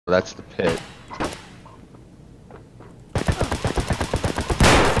That's the pit.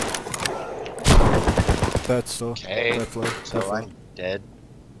 Third store. Okay, Third floor. so Third floor. I'm dead.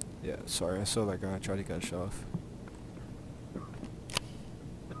 Yeah, sorry, I saw that guy try to get a shot off.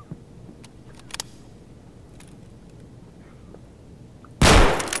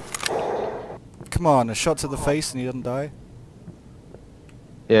 Come on, a shot to the face and he doesn't die?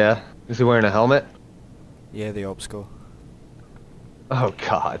 Yeah. Is he wearing a helmet? Yeah, the ops score. Oh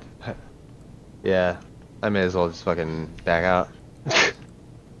god. Yeah. I may as well just fucking back out.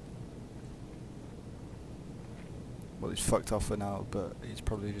 Well, he's fucked off for now, but he's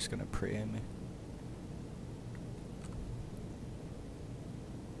probably just gonna pre-aim me.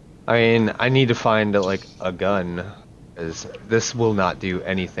 I mean, I need to find like a gun, because this will not do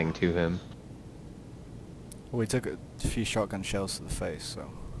anything to him. Well, he took a few shotgun shells to the face, so...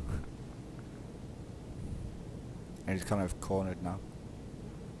 and he's kind of cornered now.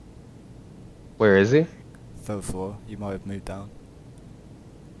 Where is he? Third floor, you might have moved down.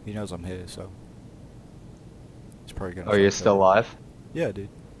 He knows I'm here, so... he's probably gonna... Oh, you're fuck still up. alive? Yeah, dude.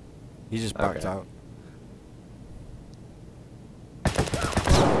 He just backed Okay. out.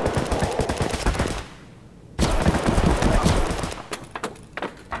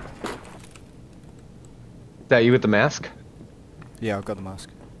 Is that you with the mask? Yeah, I've got the mask.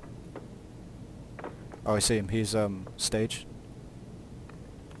 Oh, I see him. He's, stage.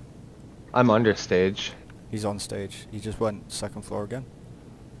 I'm under stage. He's on stage. He just went second floor again.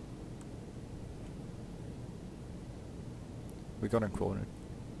 We got him cornered.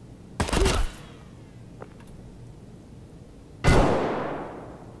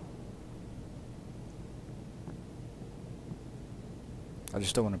 I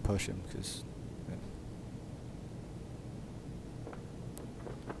just don't want to push him, because... yeah.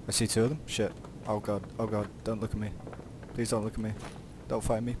 I see two of them. Shit. Oh god. Oh god. Don't look at me. Please don't look at me. Don't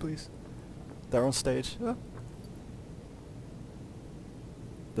fight me, please. They're on stage. Ah.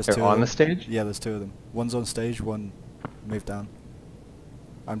 There's They're two of on them. the stage? Yeah, there's two of them. One's on stage, one moved down.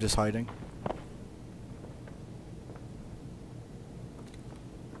 I'm just hiding.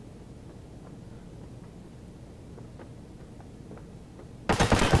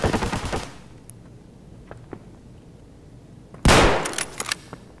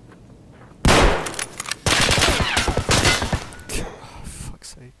 Oh, fuck's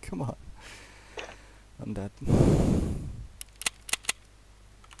sake, come on. I'm dead.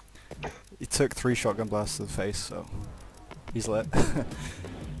 He took 3 shotgun blasts to the face, so he's lit.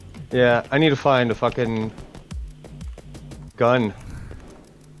 Yeah, I need to find a fucking gun.